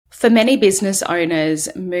For many business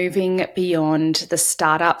owners, moving beyond the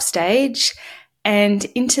startup stage and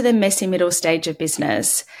into the messy middle stage of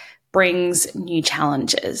business brings new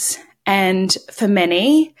challenges. And for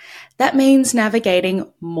many, that means navigating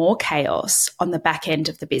more chaos on the back end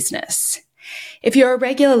of the business. If you're a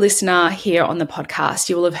regular listener here on the podcast,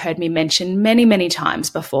 you will have heard me mention many, many times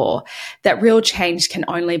before that real change can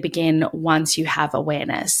only begin once you have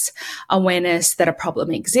awareness that a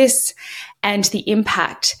problem exists and the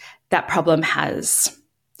impact that problem has,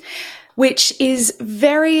 which is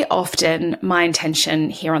very often my intention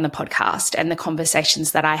here on the podcast and the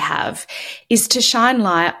conversations that I have is to shine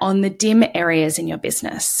light on the dim areas in your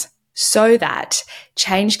business so that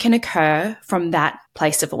change can occur from that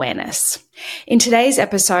place of awareness. In today's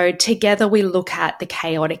episode, together we look at the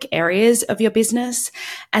chaotic areas of your business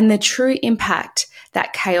and the true impact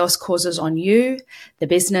that chaos causes on you, the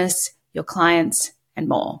business, your clients, and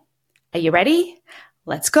more. Are you ready?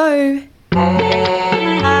 Let's go.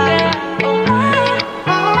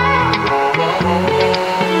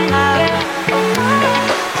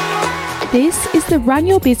 This is the Run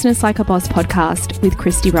Your Business Like a Boss podcast with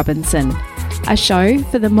Christy Robinson, a show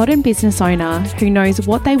for the modern business owner who knows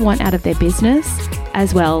what they want out of their business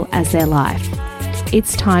as well as their life.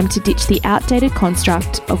 It's time to ditch the outdated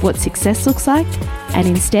construct of what success looks like and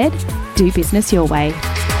instead do business your way.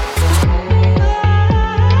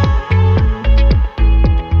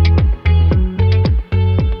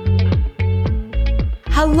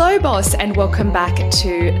 Hello, boss, and welcome back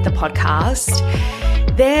to the podcast.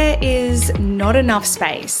 There is not enough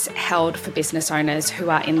space held for business owners who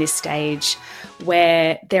are in this stage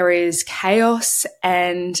where there is chaos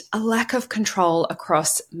and a lack of control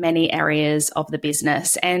across many areas of the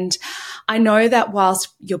business. And I know that whilst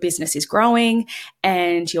your business is growing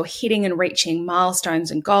and you're hitting and reaching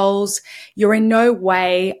milestones and goals, you're in no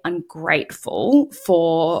way ungrateful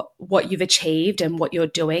for what you've achieved and what you're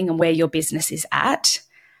doing and where your business is at.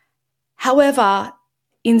 However,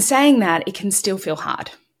 in saying that, it can still feel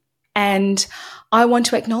hard. And I want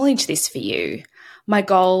to acknowledge this for you. My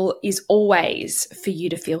goal is always for you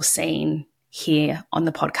to feel seen here on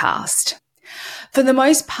the podcast. For the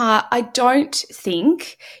most part, I don't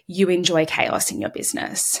think you enjoy chaos in your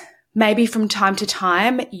business. Maybe from time to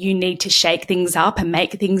time, you need to shake things up and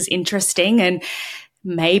make things interesting and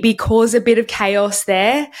maybe cause a bit of chaos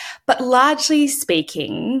there. But largely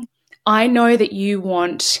speaking, I know that you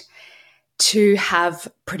want to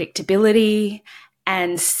have predictability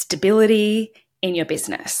and stability in your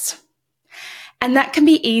business. And that can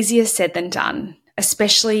be easier said than done,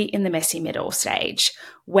 especially in the messy middle stage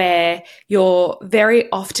where you're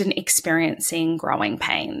very often experiencing growing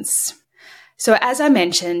pains. So as I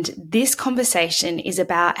mentioned, this conversation is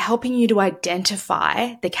about helping you to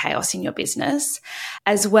identify the chaos in your business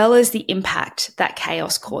as well as the impact that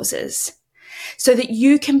chaos causes, so that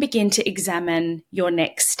you can begin to examine your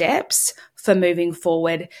next steps for moving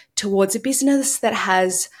forward towards a business that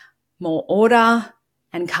has more order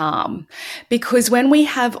and calm. Because when we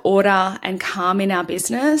have order and calm in our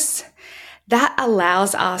business, that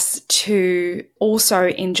allows us to also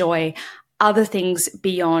enjoy other things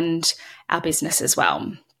beyond our business as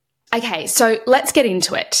well. Okay, so let's get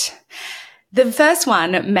into it. The first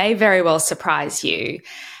one may very well surprise you,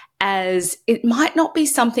 as it might not be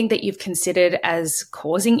something that you've considered as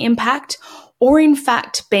causing impact or in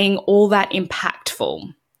fact being all that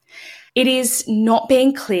impactful. It is not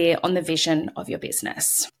being clear on the vision of your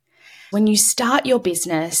business. When you start your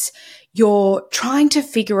business, you're trying to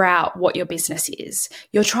figure out what your business is.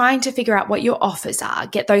 You're trying to figure out what your offers are,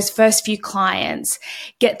 get those first few clients,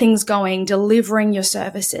 get things going, delivering your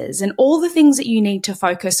services, and all the things that you need to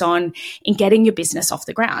focus on in getting your business off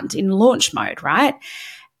the ground in launch mode, right?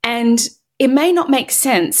 And it may not make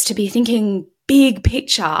sense to be thinking big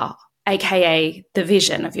picture, aka the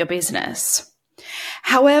vision of your business.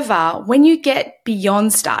 However, when you get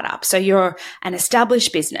beyond startup, so you're an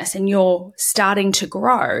established business and you're starting to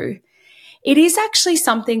grow, it is actually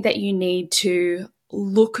something that you need to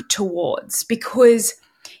look towards, because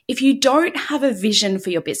if you don't have a vision for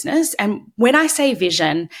your business, and when I say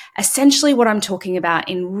vision, essentially what I'm talking about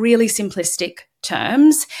in really simplistic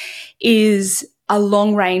terms is a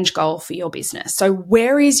long-range goal for your business. So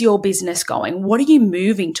where is your business going? What are you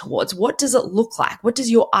moving towards? What does it look like? What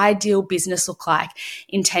does your ideal business look like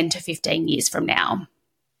in 10 to 15 years from now?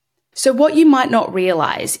 So what you might not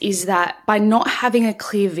realize is that by not having a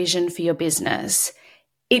clear vision for your business,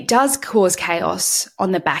 it does cause chaos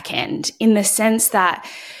on the back end, in the sense that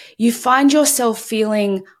you find yourself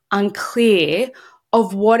feeling unclear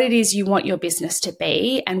of what it is you want your business to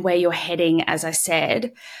be and where you're heading, as I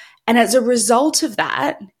said. And as a result of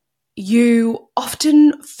that, you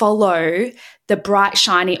often follow the bright,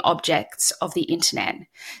 shiny objects of the internet.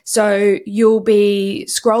 So you'll be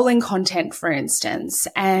scrolling content, for instance,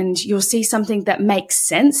 and you'll see something that makes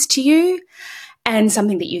sense to you and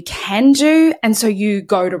something that you can do, and so you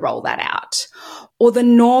go to roll that out. Or the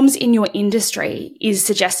norms in your industry is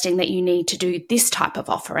suggesting that you need to do this type of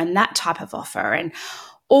offer and that type of offer and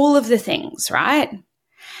all of the things, right?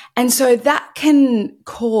 And so that can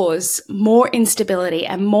cause more instability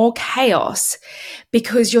and more chaos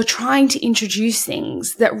because you're trying to introduce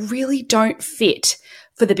things that really don't fit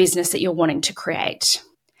for the business that you're wanting to create.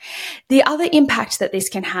 The other impact that this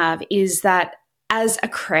can have is that as a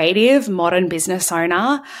creative modern business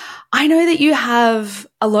owner, I know that you have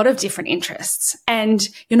a lot of different interests and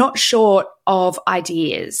you're not short of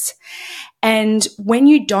ideas. And when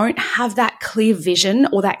you don't have that clear vision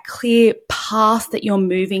or that clear path that you're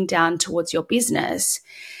moving down towards your business,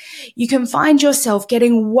 you can find yourself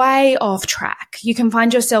getting way off track. You can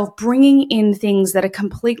find yourself bringing in things that are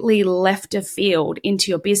completely left of field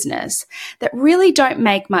into your business that really don't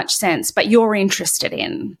make much sense, but you're interested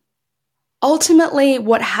in. Ultimately,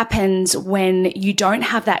 what happens when you don't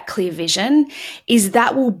have that clear vision is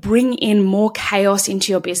that will bring in more chaos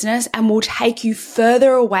into your business and will take you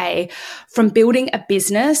further away from building a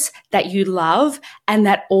business that you love and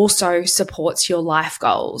that also supports your life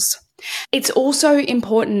goals. It's also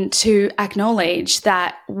important to acknowledge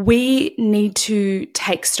that we need to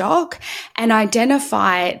take stock and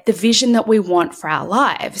identify the vision that we want for our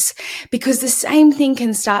lives, because the same thing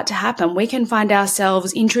can start to happen. We can find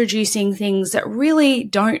ourselves introducing things that really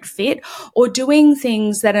don't fit or doing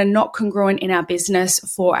things that are not congruent in our business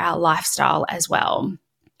for our lifestyle as well.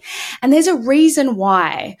 And there's a reason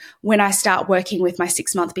why when I start working with my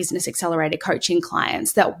 6-month Business Accelerator coaching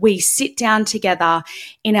clients that we sit down together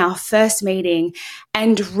in our first meeting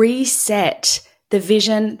and reset the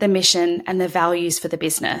vision, the mission, and the values for the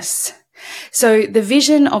business. So the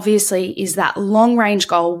vision obviously is that long range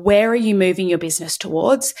goal. Where are you moving your business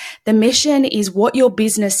towards? The mission is what your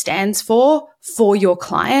business stands for your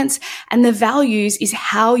clients. And the values is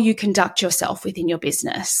how you conduct yourself within your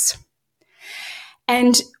business.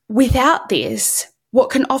 And without this,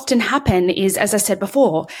 what can often happen is, as I said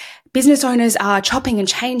before, business owners are chopping and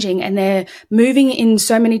changing and they're moving in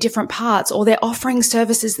so many different parts, or they're offering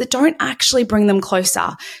services that don't actually bring them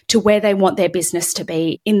closer to where they want their business to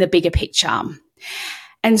be in the bigger picture.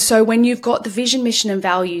 And so when you've got the vision, mission, and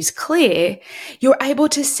values clear, you're able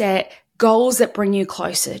to set goals that bring you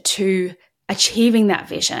closer to achieving that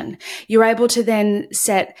vision. You're able to then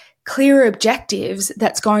set clear objectives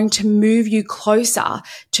that's going to move you closer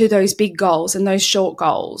to those big goals and those short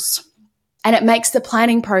goals. And it makes the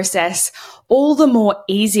planning process all the more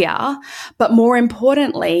easier, but more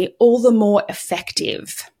importantly, all the more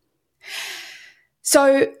effective.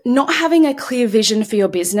 So not having a clear vision for your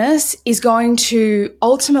business is going to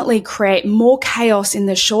ultimately create more chaos in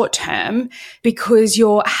the short term because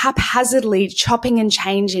you're haphazardly chopping and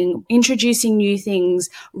changing, introducing new things,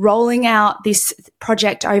 rolling out this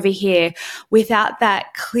project over here without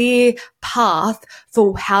that clear path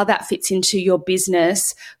for how that fits into your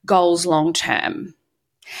business goals long term.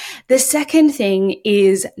 The second thing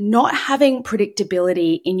is not having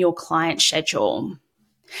predictability in your client schedule.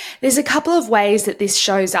 There's a couple of ways that this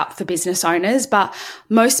shows up for business owners, but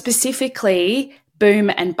most specifically, boom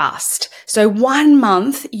and bust. So 1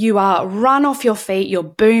 month you are run off your feet, you're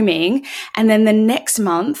booming, and then the next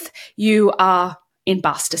month you are in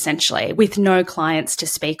bust essentially with no clients to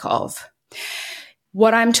speak of.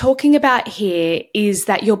 What I'm talking about here is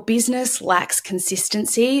that your business lacks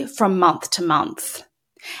consistency from month to month.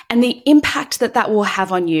 And the impact that that will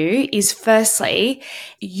have on you is, firstly,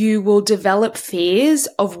 you will develop fears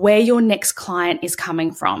of where your next client is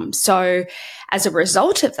coming from. So as a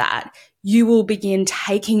result of that, you will begin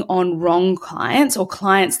taking on wrong clients or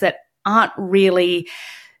clients that aren't really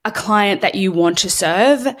a client that you want to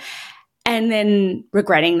serve, and then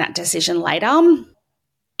regretting that decision later.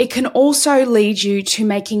 It can also lead you to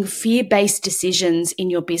making fear-based decisions in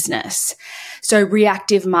your business. So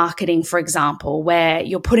reactive marketing, for example, where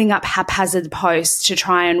you're putting up haphazard posts to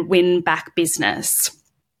try and win back business.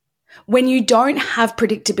 When you don't have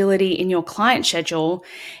predictability in your client schedule,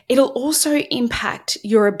 it'll also impact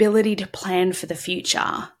your ability to plan for the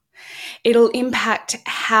future. It'll impact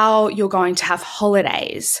how you're going to have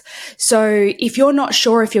holidays. So if you're not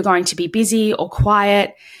sure if you're going to be busy or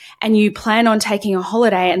quiet, and you plan on taking a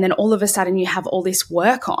holiday and then all of a sudden you have all this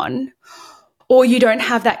work on, or you don't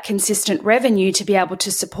have that consistent revenue to be able to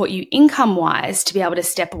support you income-wise to be able to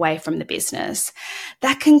step away from the business.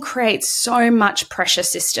 That can create so much pressure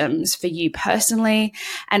systems for you personally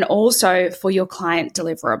and also for your client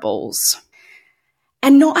deliverables.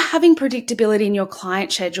 And not having predictability in your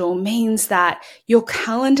client schedule means that your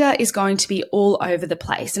calendar is going to be all over the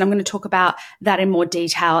place. And I'm going to talk about that in more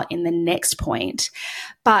detail in the next point.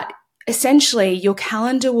 But essentially, your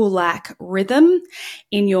calendar will lack rhythm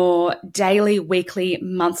in your daily, weekly,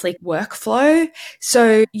 monthly workflow.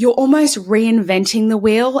 So you're almost reinventing the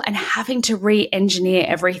wheel and having to re-engineer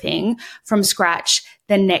everything from scratch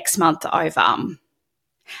the next month over.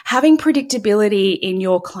 Having predictability in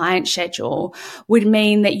your client schedule would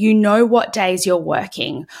mean that you know what days you're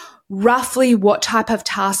working, roughly what type of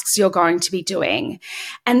tasks you're going to be doing.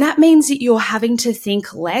 And that means that you're having to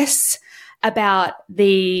think less about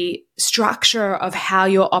the structure of how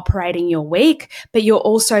you're operating your week, but you're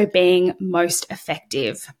also being most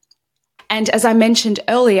effective. And as I mentioned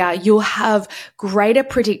earlier, you'll have greater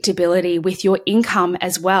predictability with your income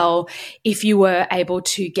as well if you were able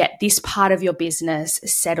to get this part of your business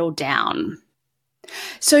settled down.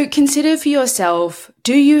 So consider for yourself,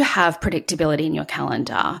 do you have predictability in your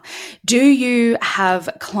calendar? Do you have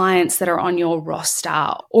clients that are on your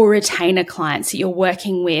roster or retainer clients that you're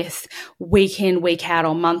working with week in, week out,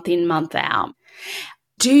 or month in, month out?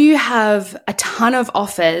 Do you have a ton of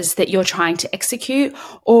offers that you're trying to execute,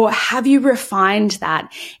 or have you refined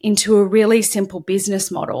that into a really simple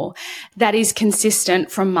business model that is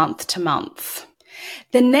consistent from month to month?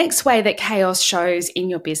 The next way that chaos shows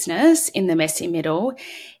in your business in the messy middle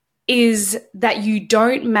is that you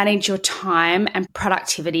don't manage your time and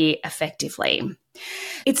productivity effectively.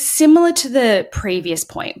 It's similar to the previous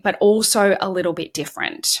point, but also a little bit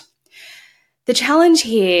different. The challenge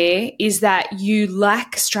here is that you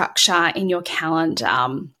lack structure in your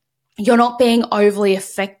calendar. You're not being overly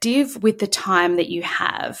effective with the time that you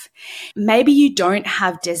have. Maybe you don't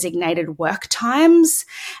have designated work times.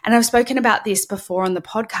 And I've spoken about this before on the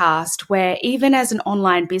podcast, where even as an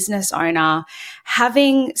online business owner,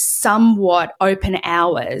 having somewhat open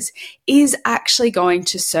hours is actually going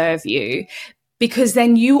to serve you, because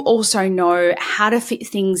then you also know how to fit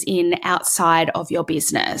things in outside of your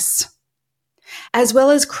business, as well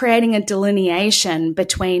as creating a delineation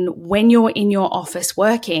between when you're in your office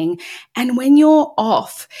working and when you're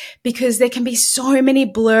off, because there can be so many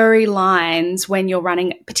blurry lines when you're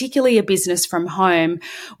running, particularly a business from home,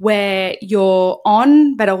 where you're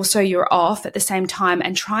on, but also you're off at the same time,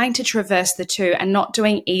 and trying to traverse the two and not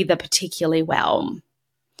doing either particularly well.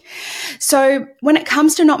 So when it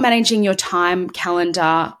comes to not managing your time,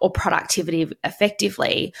 calendar, or productivity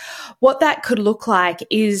effectively, what that could look like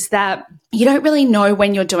is that you don't really know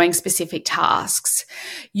when you're doing specific tasks.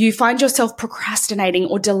 You find yourself procrastinating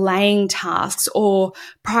or delaying tasks or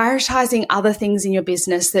prioritizing other things in your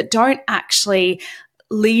business that don't actually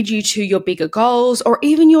lead you to your bigger goals or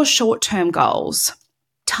even your short-term goals.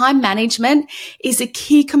 Time management is a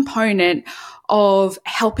key component of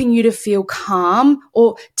helping you to feel calm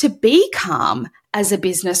or to be calm as a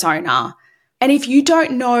business owner. And if you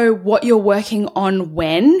don't know what you're working on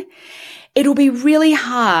when, it'll be really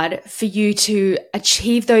hard for you to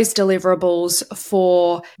achieve those deliverables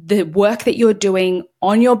for the work that you're doing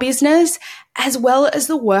on your business, as well as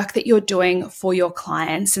the work that you're doing for your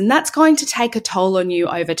clients. And that's going to take a toll on you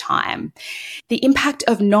over time. The impact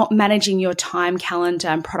of not managing your time, calendar,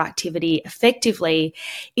 and productivity effectively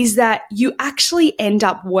is that you actually end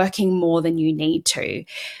up working more than you need to,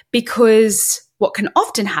 because what can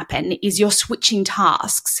often happen is you're switching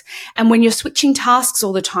tasks. And when you're switching tasks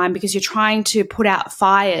all the time because you're trying to put out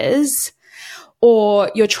fires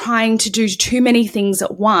or you're trying to do too many things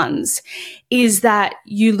at once, is that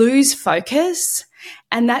you lose focus,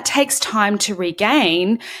 and that takes time to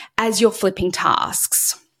regain as you're flipping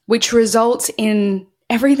tasks, which results in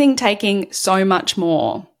everything taking so much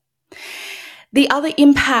more. The other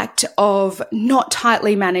impact of not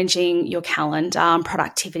tightly managing your calendar and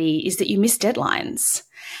productivity is that you miss deadlines.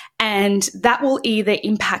 And that will either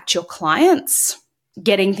impact your clients,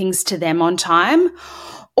 getting things to them on time,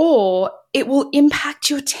 or it will impact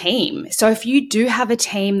your team. So if you do have a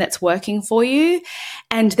team that's working for you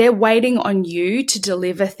and they're waiting on you to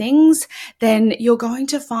deliver things, then you're going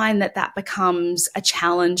to find that that becomes a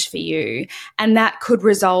challenge for you. And that could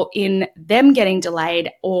result in them getting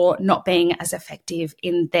delayed or not being as effective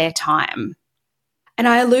in their time. And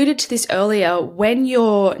I alluded to this earlier, when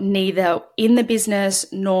you're neither in the business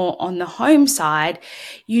nor on the home side,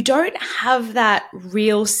 you don't have that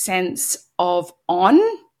real sense of on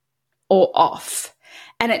or off.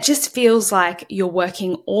 And it just feels like you're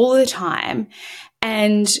working all the time.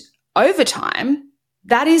 And over time,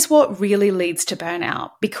 that is what really leads to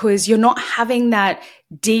burnout, because you're not having that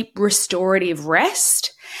deep restorative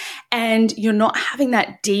rest and you're not having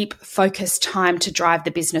that deep focused time to drive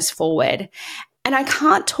the business forward. And I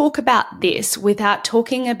can't talk about this without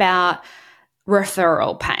talking about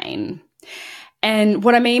referral pain. And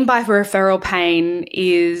what I mean by referral pain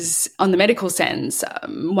is, on the medical sense,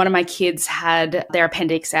 one of my kids had their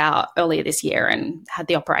appendix out earlier this year and had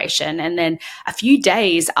the operation. And then a few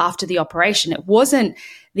days after the operation, it wasn't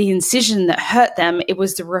the incision that hurt them, it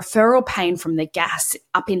was the referral pain from the gas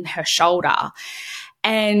up in her shoulder.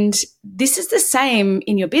 And this is the same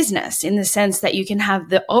in your business, in the sense that you can have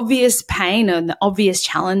the obvious pain and the obvious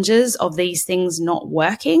challenges of these things not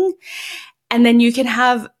working. And then you can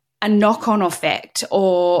have a knock-on effect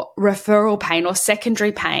or referral pain or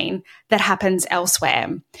secondary pain that happens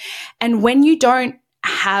elsewhere. And when you don't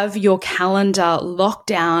have your calendar locked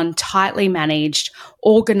down, tightly managed,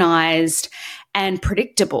 organized, and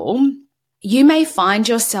predictable, you may find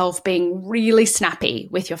yourself being really snappy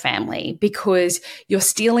with your family because you're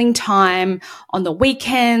stealing time on the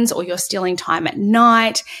weekends or you're stealing time at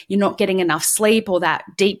night. You're not getting enough sleep or that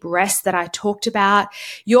deep rest that I talked about.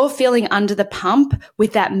 You're feeling under the pump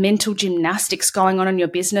with that mental gymnastics going on in your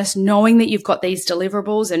business, knowing that you've got these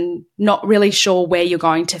deliverables and not really sure where you're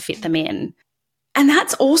going to fit them in. And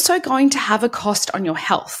that's also going to have a cost on your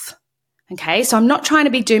health. Okay, so I'm not trying to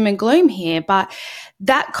be doom and gloom here, but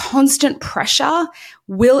that constant pressure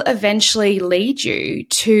will eventually lead you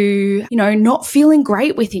to, not feeling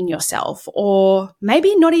great within yourself, or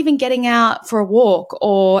maybe not even getting out for a walk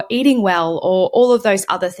or eating well or all of those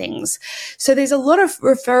other things. So there's a lot of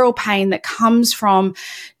referral pain that comes from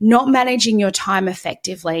not managing your time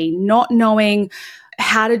effectively, not knowing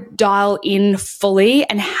how to dial in fully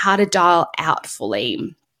and how to dial out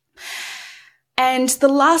fully. And the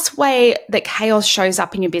last way that chaos shows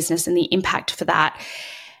up in your business and the impact for that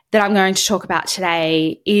I'm going to talk about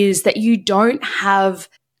today is that you don't have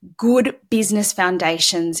good business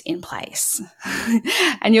foundations in place.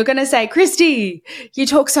 And you're going to say, Christy, you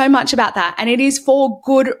talk so much about that. And it is for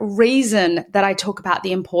good reason that I talk about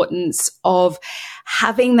the importance of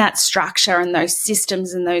having that structure and those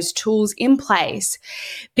systems and those tools in place,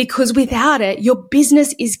 because without it, your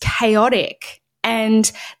business is chaotic.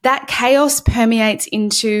 And that chaos permeates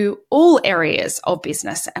into all areas of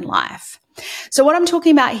business and life. So what I'm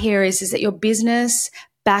talking about here is that your business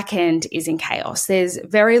back end is in chaos. There's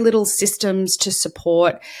very little systems to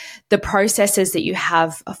support the processes that you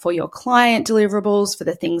have for your client deliverables, for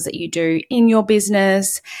the things that you do in your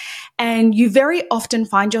business. And you very often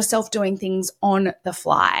find yourself doing things on the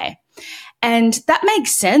fly. And that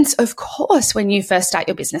makes sense, of course, when you first start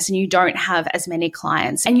your business and you don't have as many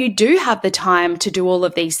clients and you do have the time to do all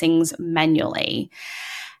of these things manually.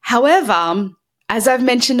 However, as I've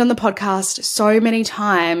mentioned on the podcast so many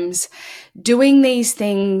times, doing these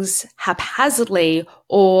things haphazardly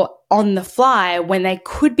or on the fly when they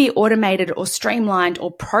could be automated or streamlined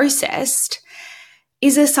or processed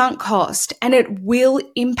is a sunk cost, and it will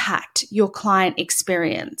impact your client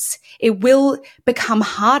experience. It will become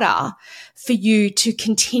harder for you to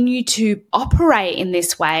continue to operate in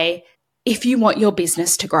this way if you want your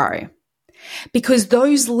business to grow. Because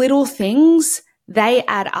those little things, they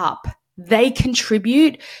add up. They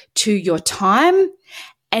contribute to your time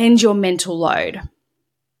and your mental load.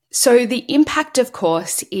 So the impact, of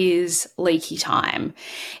course, is leaky time.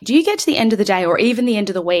 Do you get to the end of the day or even the end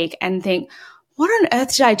of the week and think, what on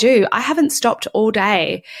earth did I do? I haven't stopped all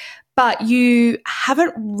day, but you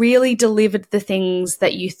haven't really delivered the things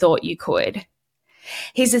that you thought you could.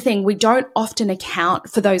 Here's the thing, we don't often account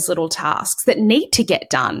for those little tasks that need to get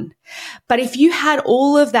done. But if you had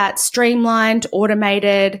all of that streamlined,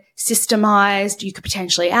 automated, systemized, you could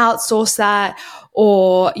potentially outsource that,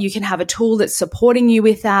 or you can have a tool that's supporting you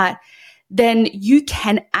with that, then you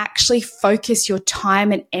can actually focus your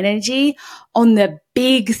time and energy on the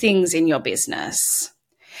big things in your business.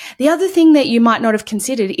 The other thing that you might not have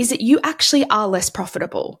considered is that you actually are less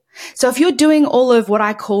profitable. So if you're doing all of what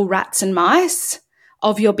I call rats and mice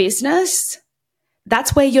of your business,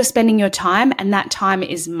 that's where you're spending your time, and that time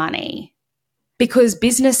is money. Because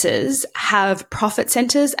businesses have profit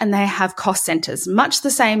centers and they have cost centers, much the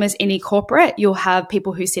same as any corporate. You'll have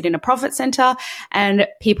people who sit in a profit center and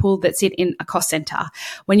people that sit in a cost center.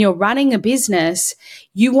 When you're running a business,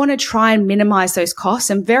 you want to try and minimize those costs.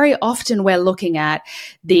 And very often we're looking at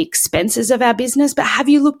the expenses of our business, but have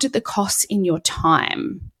you looked at the costs in your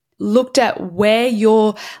time? Looked at where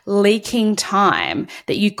you're leaking time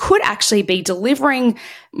that you could actually be delivering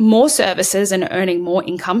more services and earning more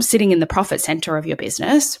income sitting in the profit center of your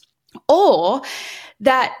business, or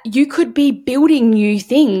that you could be building new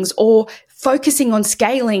things or focusing on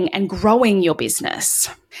scaling and growing your business.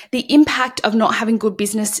 The impact of not having good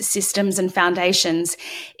business systems and foundations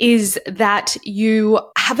is that you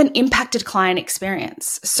haven't impacted client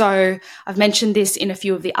experience. So I've mentioned this in a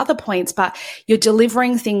few of the other points, but you're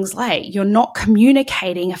delivering things late. You're not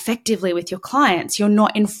communicating effectively with your clients. You're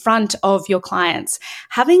not in front of your clients.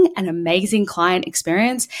 Having an amazing client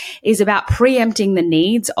experience is about preempting the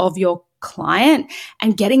needs of your client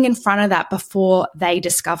and getting in front of that before they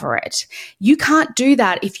discover it. You can't do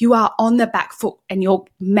that if you are on the back foot and you're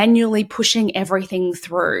manually pushing everything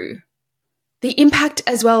through. The impact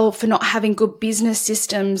as well for not having good business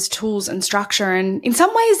systems, tools, and structure, and in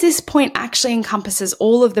some ways this point actually encompasses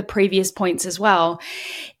all of the previous points as well,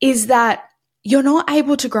 is that you're not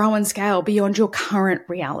able to grow and scale beyond your current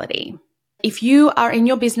reality. If you are in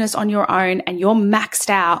your business on your own and you're maxed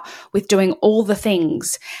out with doing all the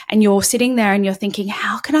things and you're sitting there and you're thinking,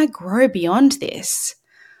 how can I grow beyond this?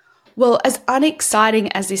 Well, as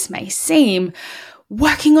unexciting as this may seem,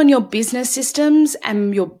 working on your business systems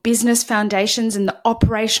and your business foundations and the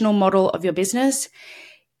operational model of your business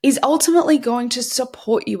is ultimately going to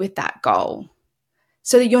support you with that goal,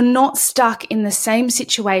 so that you're not stuck in the same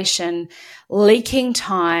situation, leaking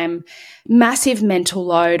time, massive mental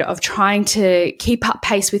load of trying to keep up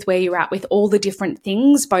pace with where you're at with all the different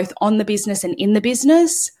things, both on the business and in the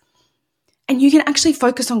business. And you can actually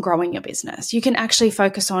focus on growing your business. You can actually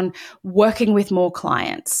focus on working with more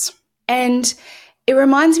clients. And it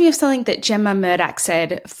reminds me of something that Gemma Murdoch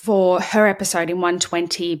said for her episode in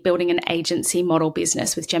 120, Building an Agency Model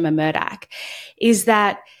Business with Gemma Murdoch, is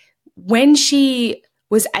that when she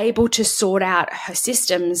was able to sort out her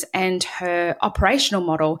systems and her operational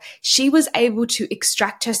model, she was able to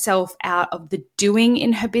extract herself out of the doing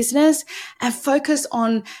in her business and focus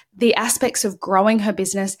on the aspects of growing her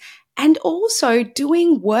business and also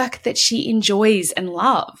doing work that she enjoys and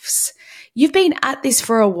loves. You've been at this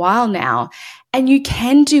for a while now, and you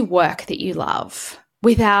can do work that you love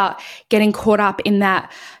without getting caught up in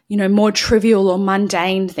that, more trivial or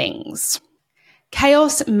mundane things.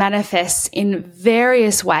 Chaos manifests in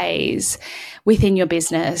various ways within your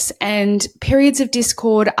business, and periods of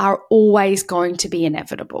discord are always going to be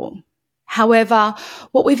inevitable. However,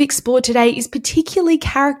 what we've explored today is particularly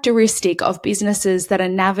characteristic of businesses that are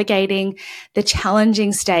navigating the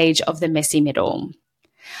challenging stage of the messy middle.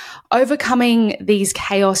 Overcoming these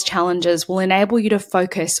chaos challenges will enable you to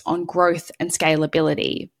focus on growth and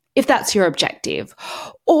scalability, if that's your objective.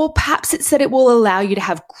 Or perhaps it's that it will allow you to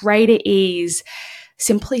have greater ease,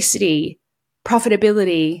 simplicity,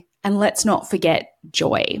 profitability, and let's not forget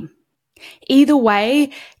joy. Either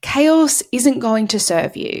way, chaos isn't going to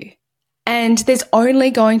serve you, and there's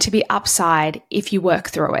only going to be upside if you work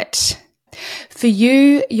through it. For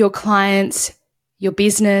you, your clients, your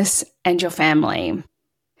business, and your family.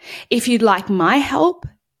 If you'd like my help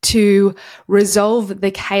to resolve the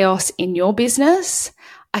chaos in your business,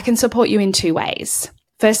 I can support you in two ways.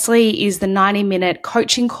 Firstly is the 90-minute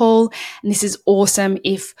coaching call. And this is awesome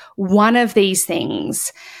if one of these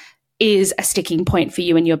things is a sticking point for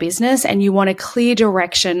you in your business and you want a clear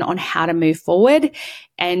direction on how to move forward.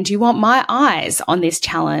 And you want my eyes on this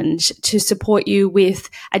challenge to support you with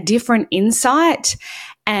a different insight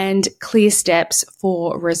and clear steps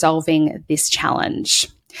for resolving this challenge.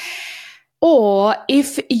 Or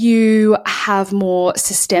if you have more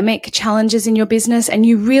systemic challenges in your business and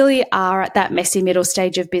you really are at that messy middle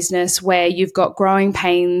stage of business where you've got growing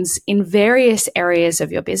pains in various areas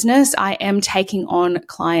of your business, I am taking on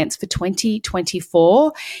clients for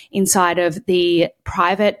 2024 inside of the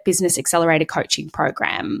private Business Accelerator Coaching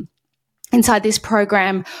Program. Inside this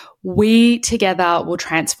program, we together will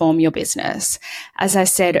transform your business. As I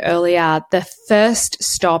said earlier, the first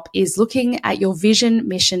stop is looking at your vision,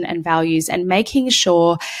 mission, and values and making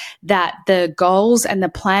sure that the goals and the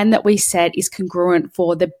plan that we set is congruent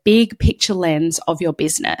for the big picture lens of your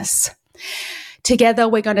business. Together,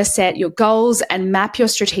 we're going to set your goals and map your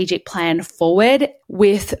strategic plan forward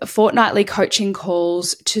with fortnightly coaching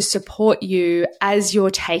calls to support you as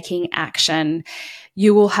you're taking action.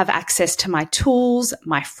 You will have access to my tools,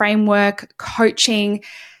 my framework, coaching,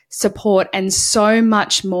 support, and so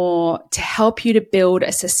much more to help you to build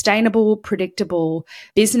a sustainable, predictable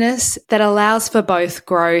business that allows for both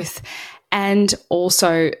growth and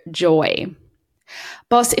also joy.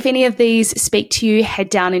 Boss, if any of these speak to you, head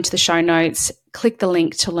down into the show notes, click the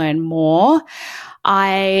link to learn more.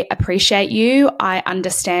 I appreciate you. I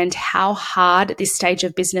understand how hard this stage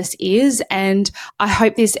of business is, and I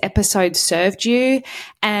hope this episode served you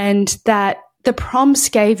and that the prompts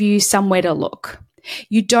gave you somewhere to look.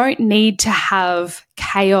 You don't need to have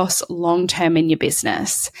chaos long-term in your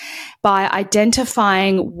business. By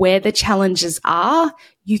identifying where the challenges are,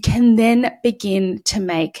 you can then begin to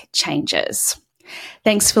make changes.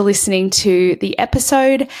 Thanks for listening to the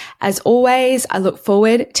episode. As always, I look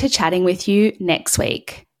forward to chatting with you next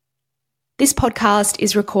week. This podcast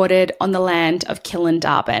is recorded on the land of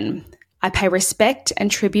Kilindarbin. I pay respect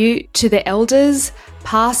and tribute to the elders,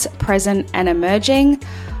 past, present, and emerging,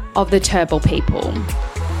 of the Turrbal people.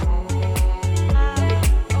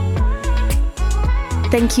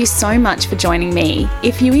 Thank you so much for joining me.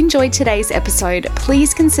 If you enjoyed today's episode,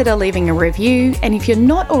 please consider leaving a review. And if you're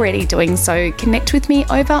not already doing so, connect with me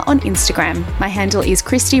over on Instagram. My handle is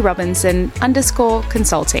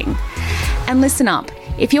Christy_Robinson_consulting. And listen up.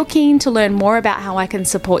 If you're keen to learn more about how I can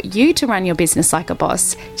support you to run your business like a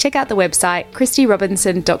boss, check out the website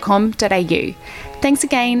christyrobinson.com.au. Thanks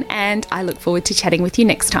again, and I look forward to chatting with you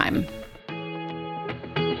next time.